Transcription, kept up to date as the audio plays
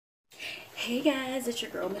Hey guys, it's your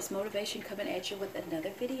girl Miss Motivation coming at you with another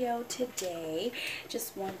video today.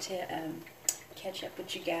 Just want to catch up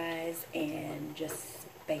with you guys and just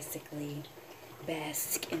basically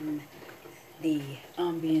bask in the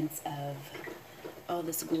ambience of all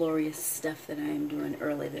this glorious stuff that I am doing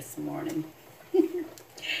early this morning.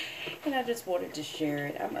 And I just wanted to share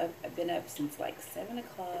it. I've been up since like 7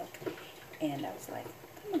 o'clock and I was like,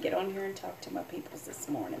 I'm gonna get on here and talk to my peoples this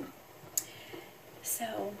morning.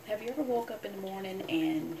 So, have you ever woke up in the morning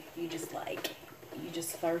and you just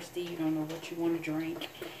thirsty, you don't know what you want to drink,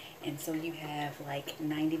 and so you have like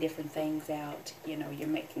 90 different things out, you know, you're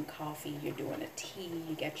making coffee, you're doing a tea,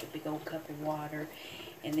 you got your big old cup of water,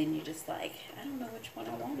 and then you're just like, I don't know which one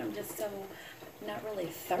I want, I'm just so not really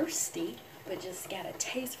thirsty, but just got a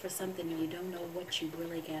taste for something and you don't know what you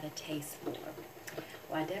really got a taste for.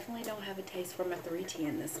 Well, I definitely don't have a taste for my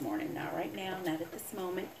 310 this morning, not right now, not at this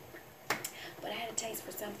moment. But I had a taste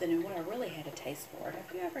for something, and what I really had a taste for, have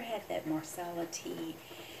you ever had that Marsala tea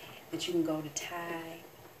that you can go to Thai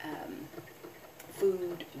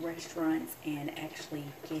food restaurants and actually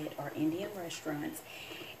get, or Indian restaurants,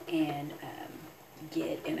 and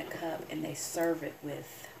get in a cup, and they serve it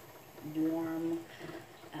with warm,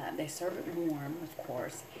 they serve it warm, of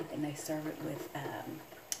course, and they serve it with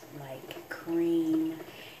like cream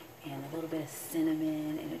and a little bit of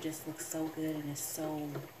cinnamon, and it just looks so good, and it's so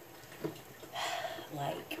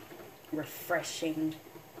like refreshing.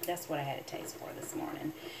 That's what I had a taste for this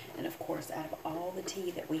morning. And of course, out of all the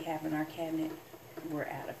tea that we have in our cabinet, we're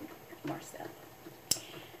out of Marsala.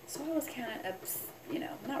 So I was kind of you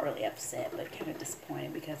know, not really upset, but kind of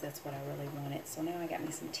disappointed because that's what I really wanted. So now I got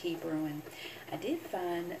me some tea brewing. I did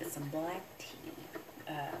find some black tea,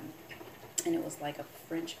 and it was like a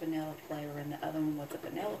French vanilla flavor, and the other one was a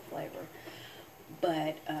vanilla flavor.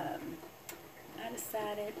 But I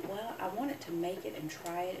decided, well, I wanted to make it and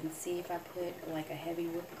try it and see if I put like a heavy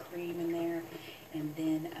whipped cream in there, and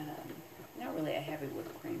then, not really a heavy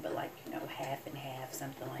whipped cream, but like, you know, half and half,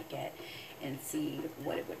 something like that, and see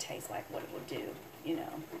what it would taste like, what it would do, you know.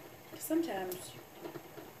 Sometimes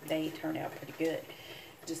they turn out pretty good.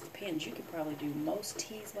 Just depends. You could probably do most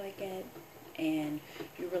teas like that, and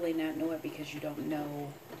you really not know it because you don't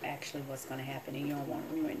know actually what's going to happen, and you don't want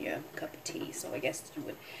to ruin your cup of tea. So I guess you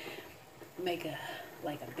would make a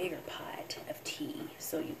bigger pot of tea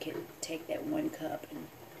so you can take that 1 cup, and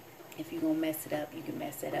if you're gonna mess it up, you can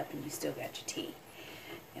mess it up and you still got your tea.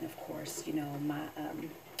 And of course, you know, my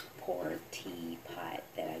poor tea pot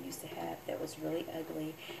that I used to have that was really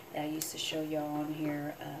ugly, that I used to show y'all on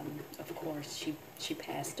here, of course she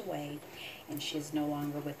passed away and she's no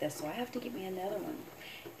longer with us, so I have to get me another one.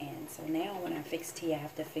 And so now when I fix tea, I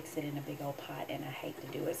have to fix it in a big old pot, and I hate to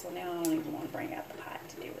do it, so now I don't even want to bring out the pot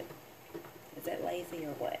to do it. Is that lazy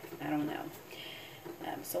or what? I don't know.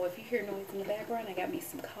 So if you hear noise in the background, I got me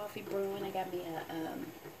some coffee brewing. I got me a,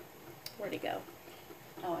 where'd it go?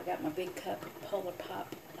 Oh, I got my big cup of Polar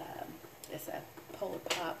Pop. It's a Polar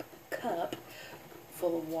Pop cup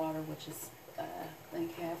full of water, which is, I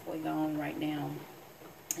think, halfway gone right now.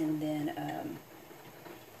 And then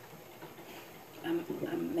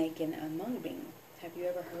I'm making a mung bean. Have you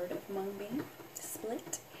ever heard of mung bean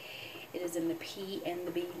split? It is in the pea and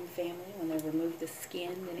the bean family. When they remove the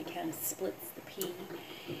skin, then it kind of splits the pea,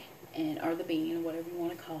 or the bean, whatever you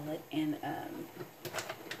want to call it. And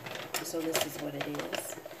so this is what it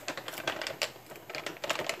is.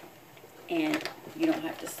 And you don't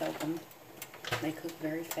have to soak them. They cook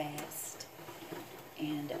very fast.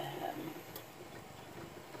 And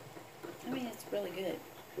I mean, it's really good.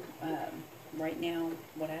 Right now,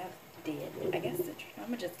 what I did, I guess I'm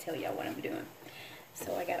going to just tell y'all what I'm doing.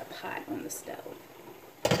 So I got a pot on the stove,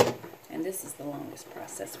 and this is the longest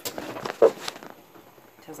process for me,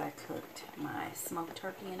 because I cooked my smoked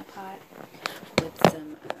turkey in a pot with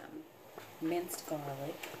some minced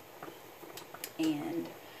garlic, and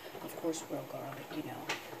of course real garlic, you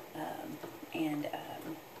know, and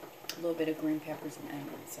a little bit of green peppers and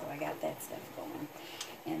onions. So I got that stuff going,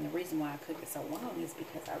 and the reason why I cook it so long is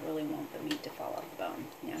because I really want the meat to fall off the bone.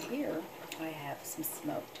 Now here I have some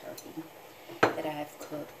smoked turkey that I have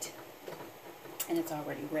cooked, and it's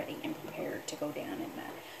already ready and prepared to go down in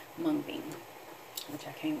my mung bean, which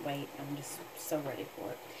I can't wait. I'm just so ready for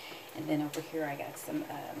it. And then over here I got some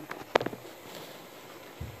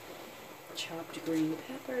chopped green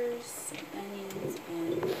peppers, some onions,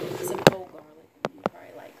 and some whole garlic. You're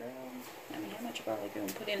probably like, girl, I mean, how much garlic are you going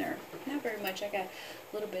to put in there? Not very much. I got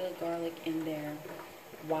a little bit of garlic in there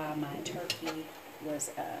while my turkey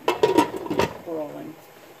was broiling.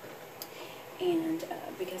 And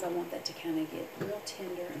because I want that to kind of get real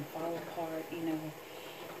tender and fall apart, you know,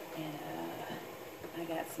 and I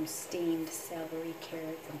got some steamed celery,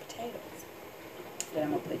 carrots, and potatoes that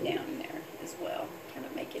I'm going to put down in there as well. Kind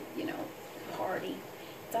of make it, you know, hearty.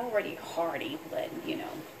 It's already hearty, but, you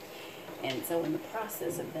know. And so in the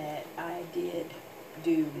process of that, I did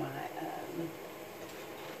do my,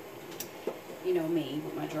 you know me,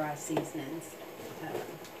 with my dry seasonings.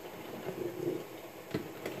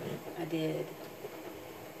 I did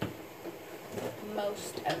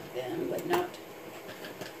most of them, but not,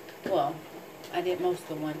 well, I did most of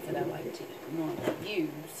the ones that I like to normally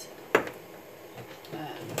use.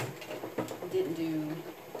 Didn't do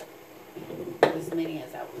as many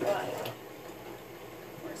as I would like.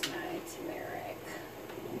 Where's my turmeric?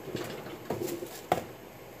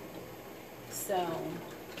 So,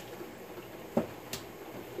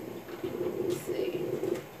 let's see.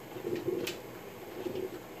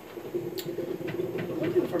 I'm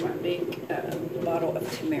looking for my big bottle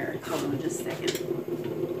of turmeric. Hold on just a second.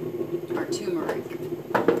 Or turmeric.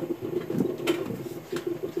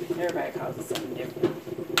 Everybody calls it something different.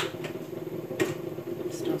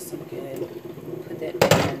 It smells so good. Put that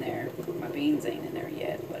down in there. My beans ain't in there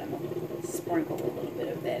yet, but I'm going to sprinkle a little bit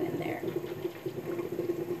of that in there.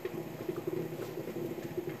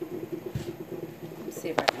 Let's see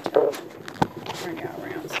if I can turn y'all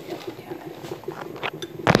around so y'all can kind of take a look.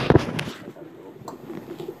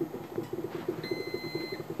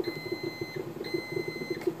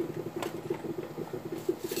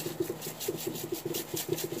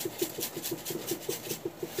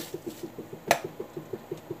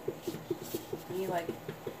 You like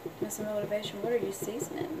missing motivation? What are you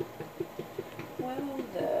seasoning? Well,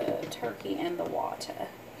 the turkey and the water.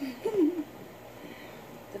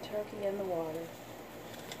 The turkey and the water.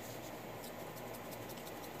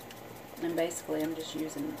 And basically I'm just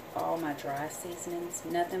using all my dry seasonings.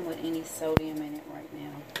 Nothing with any sodium in it right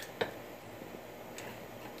now.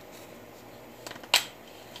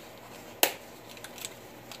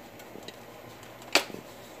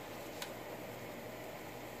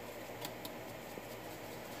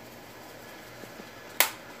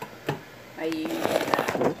 I use,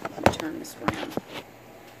 let me turn this around.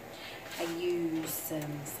 I use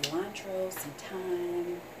some cilantro, some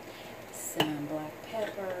thyme, some black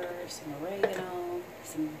pepper, some oregano,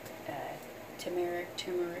 some turmeric,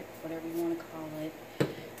 whatever you want to call it.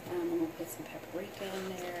 I'm going to put some paprika in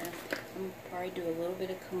there. I'm going to probably do a little bit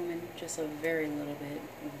of cumin, just a very little bit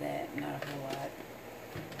of that, not a whole lot.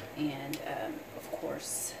 And, of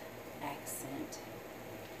course, accent.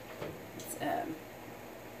 It's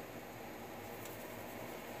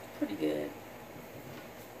pretty good.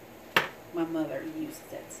 My mother uses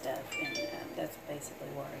that stuff, and that's basically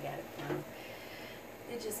where I got it from.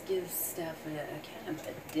 It just gives stuff a kind of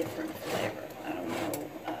a different flavor. I don't know.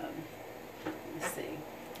 Let's see.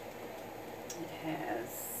 It has,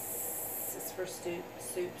 it's for soup,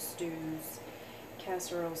 stews,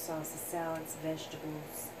 casserole sauces, salads,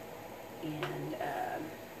 vegetables, and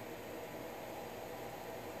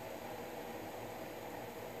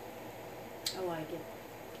I like it.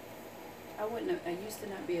 I used to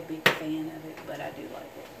not be a big fan of it, but I do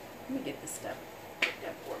like it. Let me get this stuff picked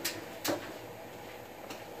up for me.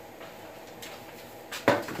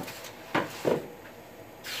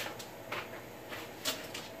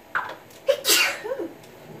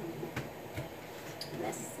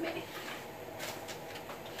 That's me.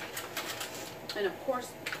 And of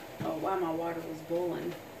course, while my water was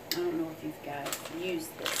boiling, I don't know if you guys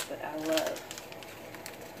used this, but I love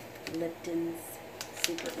Lipton's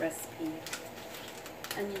secret recipe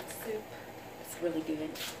onion soup. It's really good.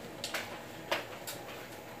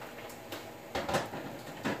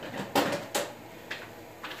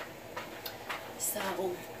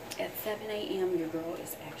 So at 7 a.m. your girl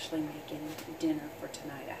is actually making dinner for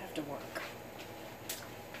tonight. I have to work,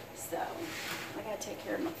 so I gotta take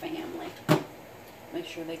care of my family, make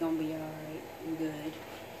sure they're gonna be alright and good.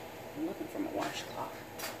 I'm looking for my washcloth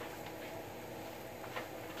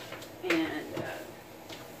and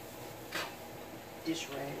dish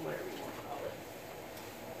rag, whatever you want to call it.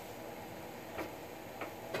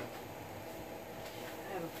 I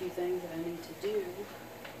have a few things that I need to do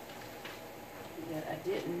that I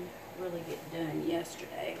didn't really get done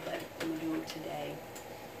yesterday, but I'm going to do them today.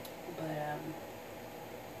 But,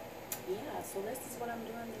 yeah, so this is what I'm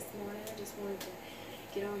doing this morning. I just wanted to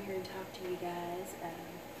get on here and talk to you guys. A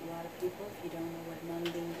lot of people, if you don't know what mung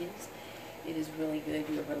bean is, it is really good.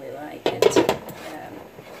 You'll really like it.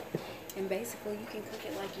 And basically, you can cook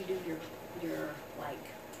it like you do your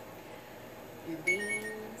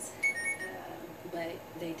beans, but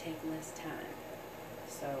they take less time.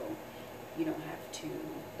 So you don't have to.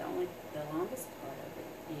 The longest part of it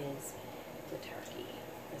is the turkey,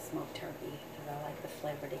 the smoked turkey because I like the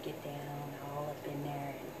flavor to get down all up in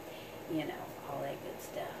there and, you know, all that good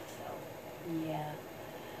stuff. So, yeah.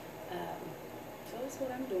 So that's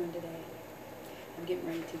what I'm doing today. I'm getting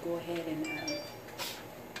ready to go ahead and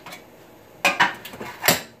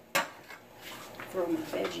throw my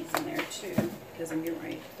veggies in there too, because I'm getting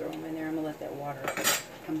ready to throw them in there. I'm going to let that water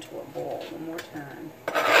come to a boil one more time.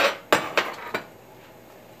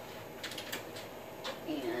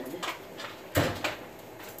 And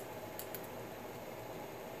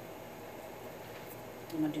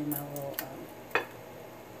I'm going to do my little,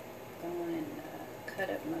 go on and cut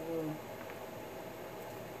up my little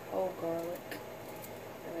whole garlic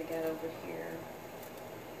that I got over here.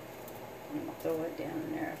 I'm going to throw it down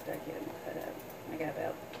in there after I get them cut up. I got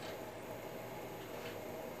about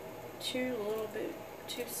two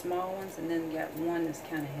small ones, and then got one that's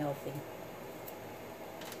kind of healthy.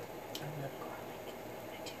 I love garlic.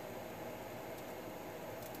 I do.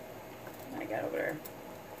 I got over there.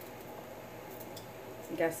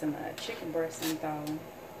 Got some chicken breast in thawing,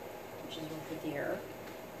 which is over there.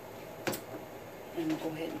 And I'll go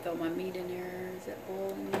ahead and throw my meat in there. Is it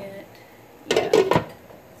boiling yet? Yeah.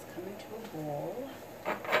 It's coming to a boil.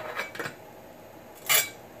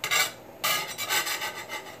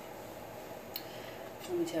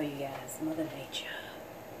 Let me tell you guys, Mother Nature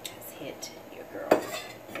has hit your girl.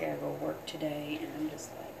 I gotta go work today, and I'm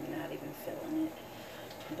just like not even feeling it.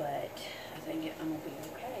 But I think I'm gonna be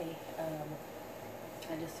okay.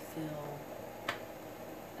 I just feel,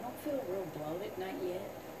 I don't feel real bloated, not yet,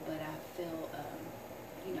 but I feel,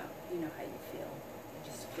 you know how you feel. You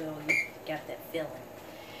just feel, you got that feeling.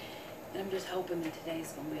 And I'm just hoping that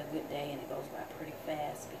today's going to be a good day and it goes by pretty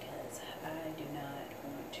fast, because I do not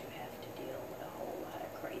want to have to deal with a whole lot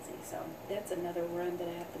of crazy. So that's another run that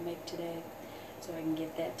I have to make today, so I can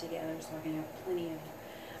get that together, so I can have plenty of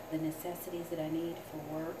the necessities that I need for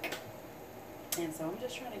work. And so I'm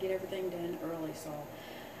just trying to get everything done early, so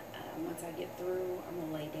once I get through, I'm going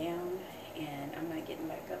to lay down, and I'm not getting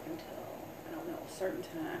back up until, I don't know, a certain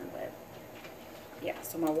time, but yeah,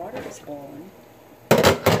 so my water is boiling.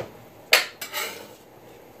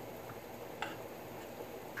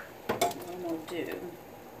 What I'm going to do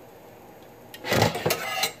is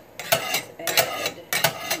add,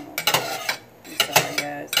 I'm sorry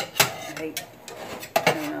guys, I hate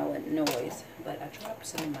doing all that noise, but I dropped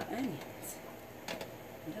some of my onions.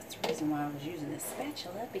 And that's the reason why I was using this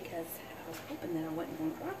spatula, because I was hoping that I wasn't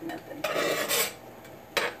going to drop nothing.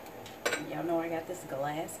 Y'all know I got this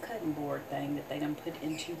glass cutting board thing that they done put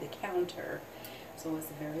into the counter, so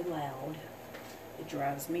it's very loud. It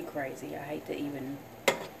drives me crazy. I hate to even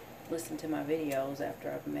listen to my videos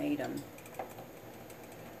after I've made them.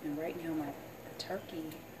 And right now my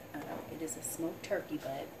turkey, it is a smoked turkey,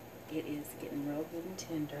 but it is getting real good and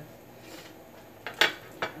tender.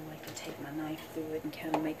 I like to take my knife through it and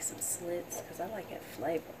kind of make some slits, because I like that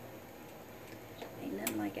flavor. Ain't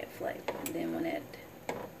nothing like that flavor. And then when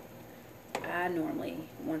I normally,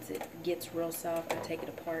 once it gets real soft, I take it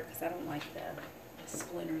apart, because I don't like the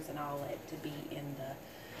splinters and all that to be in the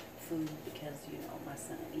food, because, you know, my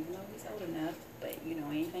son, even though he's old enough, but, you know,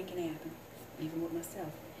 anything can happen. Even with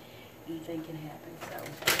myself, anything can happen, so.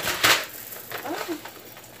 Oh.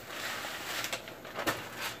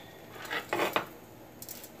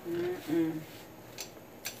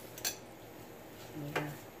 Yeah.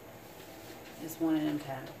 It's one of them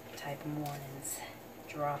type of mornings,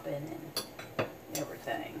 dropping and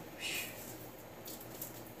everything.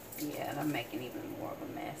 Yeah, and I'm making even more of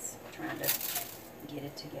a mess trying to get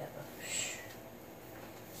it together.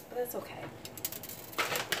 But that's okay.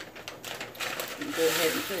 Go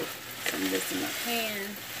ahead and put some of this in my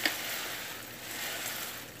pan.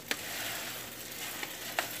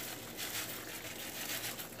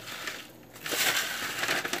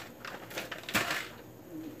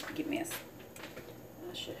 Give me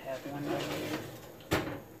I should have one over here.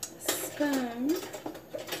 A spoon.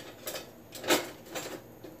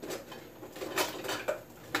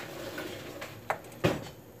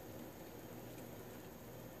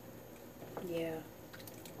 Yeah,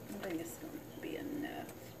 I think it's going to be enough.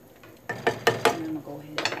 And I'm going to go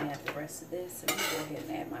ahead and add the rest of this, and I'm going to go ahead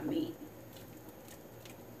and add my meat.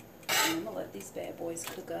 And I'm going to let these bad boys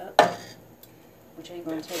cook up, which ain't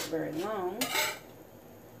going to take very long.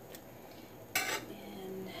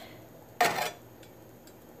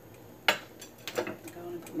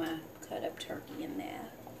 My cut up turkey in there.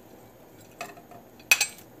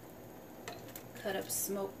 Cut up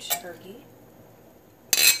smoked turkey,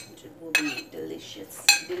 which will be delicious,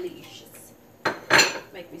 delicious.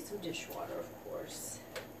 Make me some dishwater, of course.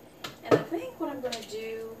 And I think what I'm going to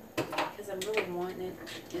do, because I'm really wanting it,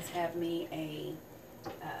 is have me a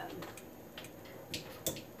cup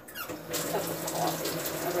of coffee.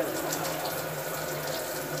 I really want coffee.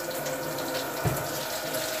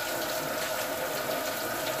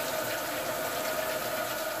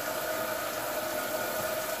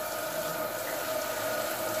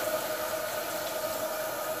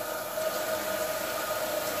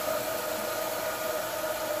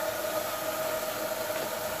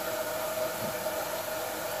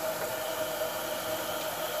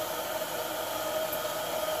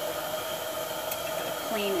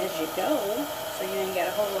 Clean as you go, so you ain't got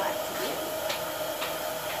a whole lot to do.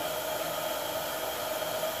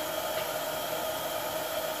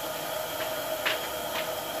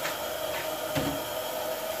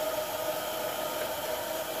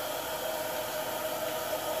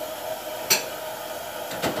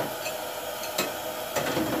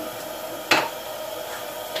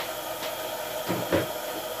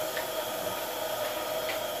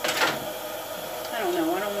 I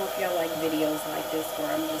don't know if y'all like videos like this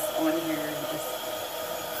where I'm just on here and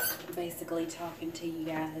just basically talking to you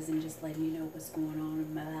guys and just letting you know what's going on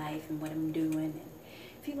in my life and what I'm doing. And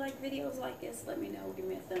if you like videos like this, let me know. Give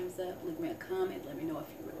me a thumbs up. Leave me a comment. Let me know if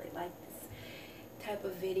you really like this type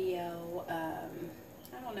of video.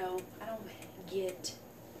 I don't know. I don't get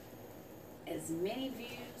as many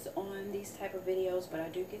views on these type of videos, but I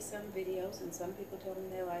do get some videos, and some people tell me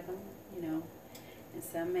they like them, you know, and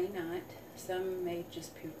some may not. Some may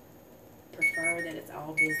just prefer that it's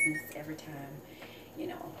all business every time. You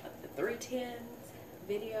know, the 310s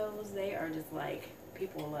videos, they are just like,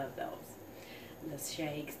 people love those. The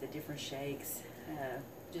shakes, the different shakes,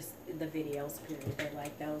 just the videos, period. They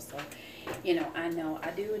like those. So, you know I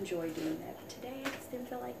do enjoy doing that. But today I just didn't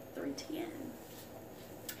feel like 310.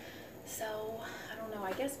 So, I don't know.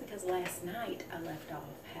 I guess because last night I left off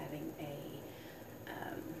having a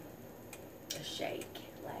shake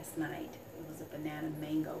last night. It was a banana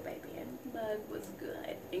mango, baby, and mug was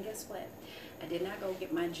good. And guess what? I did not go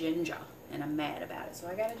get my ginger, and I'm mad about it. So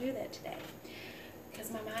I got to do that today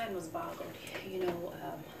because my mind was boggled. You know,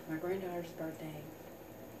 my granddaughter's birthday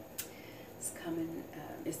is coming.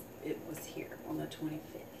 It was here on the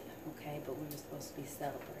 25th, okay? But we were supposed to be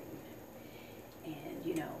celebrating. And,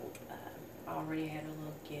 you know, I already had her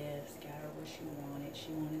little gifts, got her what she wanted.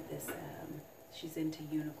 She wanted this, she's into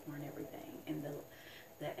unicorn everything. And the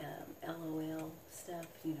LOL stuff,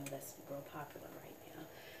 you know, that's real popular right now.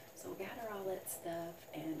 So got her all that stuff,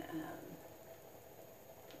 and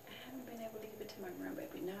I haven't been able to give it to my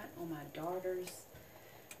grandbaby. Not on my daughter's,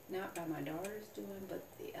 not by my daughter's doing, but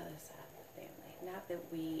the other side of the family. Not that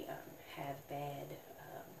we have bad,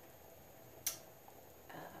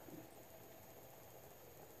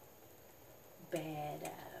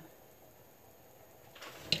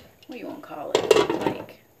 what do you want to call it?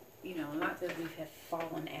 Like, you know, not that we have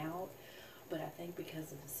fallen out, but I think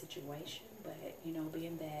because of the situation. But, you know,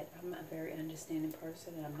 being that I'm a very understanding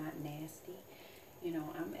person and I'm not nasty, you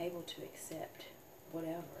know, I'm able to accept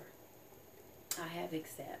whatever. I have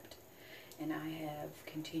accepted, and I have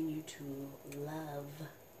continued to love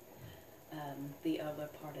the other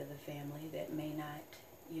part of the family that may not,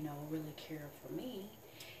 you know, really care for me.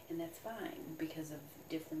 And that's fine because of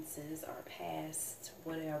differences, our past,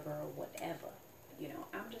 whatever. You know,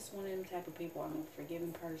 I'm just one of them type of people. I'm a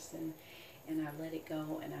forgiving person, and I let it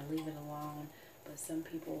go and I leave it alone. But some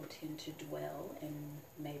people tend to dwell, and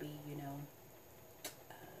maybe, you know,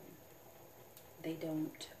 they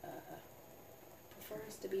don't prefer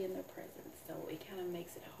us to be in their presence. So it kind of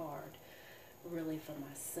makes it hard, really, for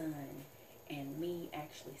my son and me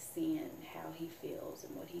actually seeing how he feels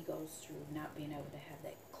and what he goes through, not being able to have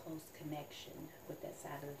that close connection with that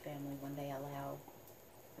side of the family when they allow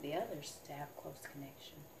the others to have close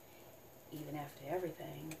connection, even after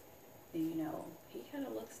everything. Then, you know, he kind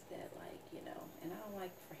of looks at that like, you know, and I don't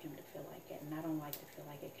like for him to feel like that, and I don't like to feel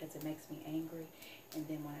like it because it makes me angry. And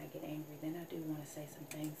then when I get angry, then I do want to say some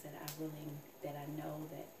things that I know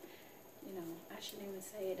that, you know, I shouldn't even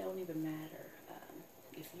say. It don't even matter.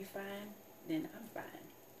 If you're fine, then I'm fine.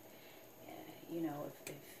 You know,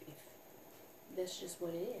 if that's just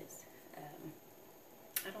what it is.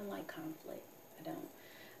 I don't like conflict.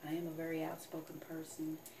 I am a very outspoken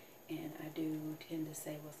person, and I do tend to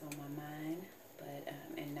say what's on my mind, but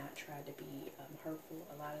and not try to be hurtful.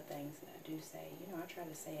 A lot of things that I do say, you know, I try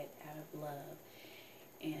to say it out of love.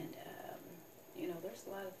 And you know, there's a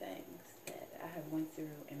lot of things that I have went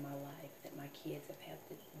through in my life that my kids have had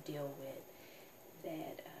to deal with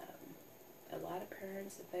that a lot of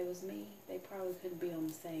parents, if they was me, they probably couldn't be on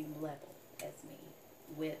the same level as me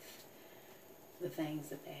with the things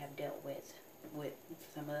that they have dealt with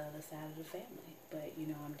some of the other side of the family. But, you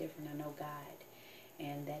know, I'm different. I know God,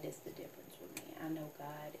 and that is the difference with me. I know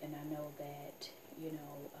God, and I know that, you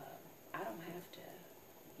know, I don't have to,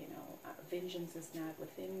 you know, vengeance is not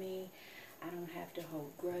within me. I don't have to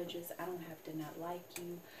hold grudges. I don't have to not like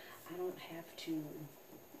you. I don't have to,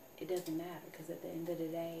 it doesn't matter, because at the end of the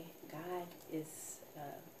day, God is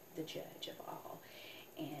the judge of all.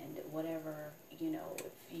 And whatever, you know,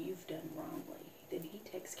 if you've done wrongly, then he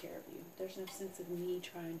takes care of you. There's no sense of me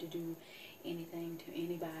trying to do anything to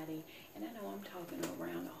anybody. And I know I'm talking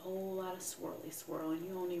around a whole lot of swirl, and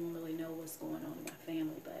you don't even really know what's going on in my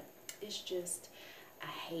family, but it's just, I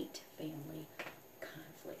hate family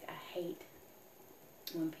conflict. I hate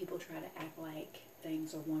when people try to act like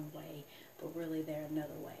things are one way, but really they're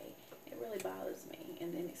another way. It really bothers me.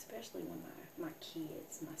 And then especially when my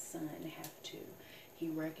kids, my son, have to, he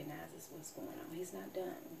recognizes what's going on. He's not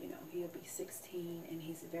done, you know, he'll be 16, and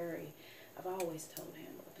he's very, I've always told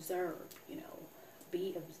him, observe, you know,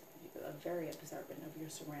 be very observant of your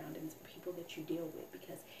surroundings, people that you deal with,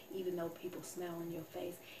 because even though people smile in your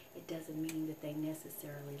face, it doesn't mean that they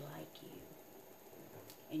necessarily like you.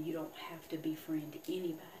 And you don't have to befriend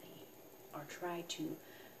anybody or try to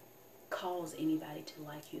cause anybody to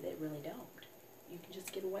like you that really don't. You can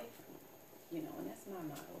just get away from them, you know, and that's my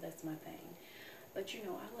motto, that's my thing. But, you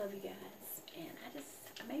know, I love you guys, and I just,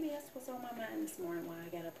 maybe that's what's on my mind this morning while I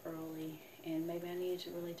got up early, and maybe I needed to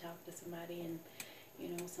really talk to somebody, and, you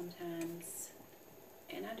know, sometimes,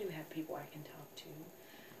 and I do have people I can talk to,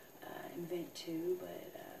 and vent to,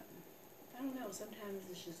 but, I don't know, sometimes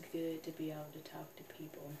it's just good to be able to talk to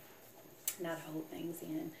people, not hold things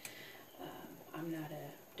in. I'm not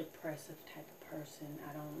a depressive type of person.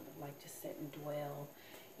 I don't like to sit and dwell,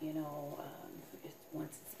 you know.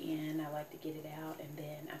 Once it's in, I like to get it out, and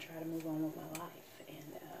then I try to move on with my life.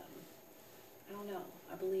 And I don't know,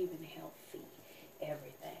 I believe in healthy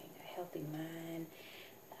everything, a healthy mind,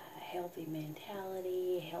 a healthy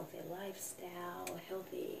mentality, healthy lifestyle,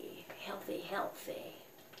 healthy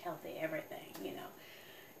everything, you know.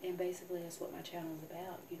 And basically that's what my channel is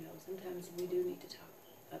about, you know. Sometimes we do need to talk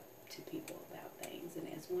up to people about things, and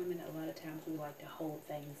as women, a lot of times we like to hold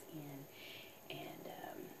things in, and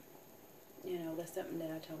you know, that's something that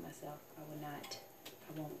I told myself I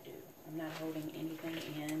won't do. I'm not holding anything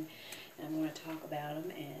in, and I'm going to talk about them,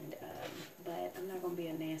 and but I'm not going to be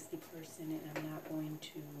a nasty person, and I'm not going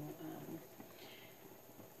to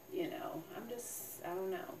you know, I don't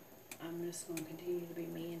know. I'm just going to continue to be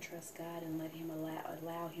me and trust God, and let him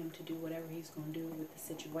allow him to do whatever he's going to do with the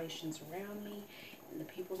situations around me and the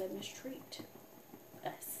people that mistreat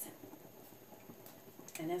us.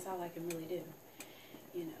 And that's all I can really do,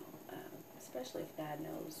 you know, especially if God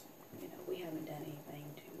knows, you know, we haven't done anything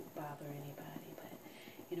to bother anybody. But,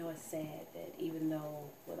 you know, it's sad that even though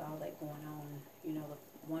with all that going on, you know, the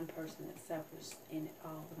one person that suffers in it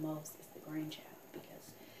all the most is the grandchild,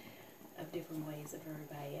 because of different ways of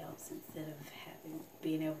everybody else. Instead of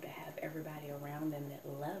being able to have everybody around them that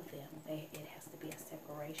love them, it has to be a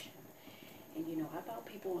separation. And, you know, I thought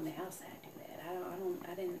people on the outside do that.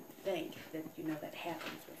 I didn't think that, you know, that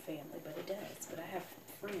happens with family, but it does. But I have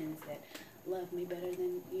friends that love me better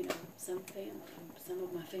than, you know, some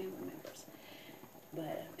of my family members.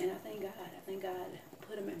 But, and I thank God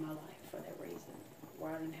put them in my life for that reason,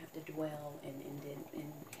 where I didn't have to dwell and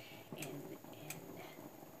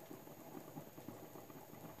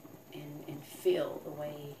feel the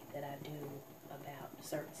way that I do about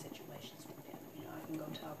certain situations with them. You know, I can go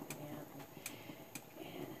talk to them,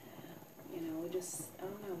 and you know, it just, I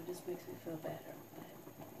don't know, it just makes me feel better.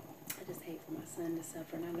 But I just hate for my son to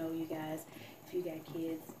suffer, and I know you guys, if you got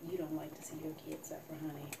kids, you don't like to see your kids suffer,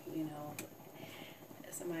 honey. You know,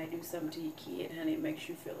 somebody do something to your kid, honey, it makes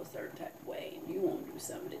you feel a certain type of way, and you won't do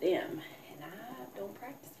something to them. And I don't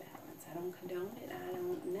practice violence. I don't condone it. I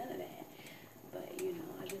don't, none of that. But, you know,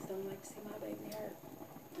 I just don't like to see my baby hurt.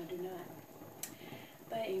 I do not.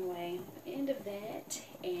 But anyway, end of that.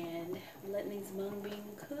 And I'm letting these mung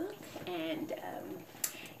beans cook. And,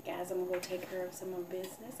 guys, I'm going to go take care of some more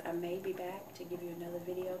business. I may be back to give you another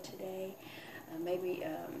video today. Maybe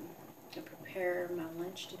prepare my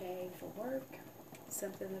lunch today for work.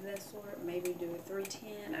 Something of that sort. Maybe do a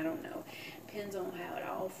 310. I don't know. Depends on how it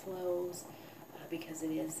all flows. Because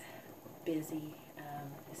it is busy.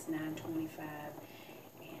 It's 9:25,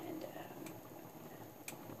 and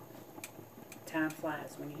time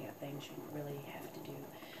flies when you have things you really have to do.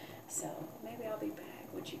 So maybe I'll be back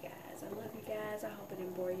with you guys. I love you guys. I hope I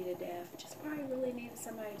didn't bore you to death. Just probably really needed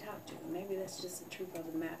somebody to talk to. Maybe that's just the truth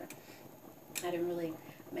of the matter. I didn't really,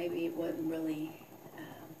 maybe it wasn't really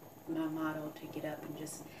my motto to get up and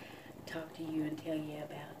just talk to you and tell you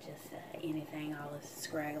about just anything, all this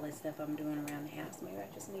scraggly stuff I'm doing around the house. Maybe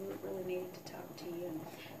I just really needed to talk to you and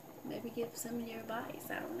maybe give some of your advice.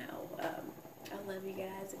 I don't know. I love you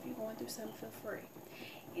guys. If you're going through something, feel free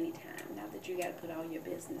anytime. Not that you got to put all your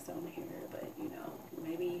business on here, but you know,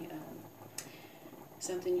 maybe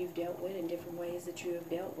something you've dealt with in different ways that you have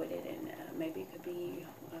dealt with it, and maybe it could be,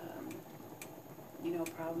 you know,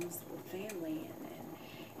 problems with family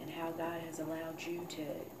and how God has allowed you to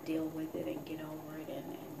deal with it and get over it, and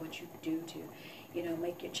what you do to, you know,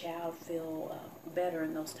 make your child feel better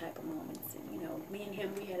in those type of moments. And, you know, me and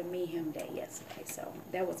him, we had a me-him day yesterday, so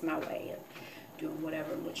that was my way of doing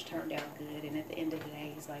whatever, which turned out good. And at the end of the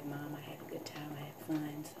day, he's like, Mom, I had a good time, I had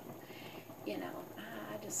fun. So, you know,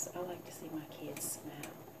 I like to see my kids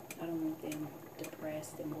smile. I don't want them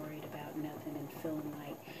depressed and worried about nothing and feeling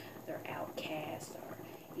like they're outcast or,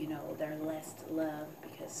 you know, they're less loved,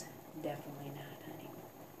 because definitely not, honey.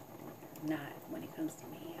 Not when it comes to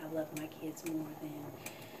me. I love my kids more than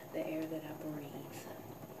the air that I breathe.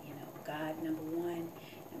 You know, God number one,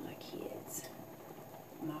 and my kids,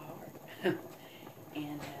 my heart.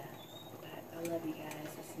 And but I love you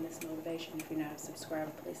guys. This is Miss Motivation. If you're not a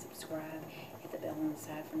subscriber, please subscribe. Hit the bell on the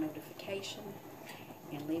side for notification,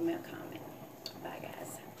 and leave me a comment. Bye,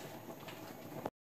 guys.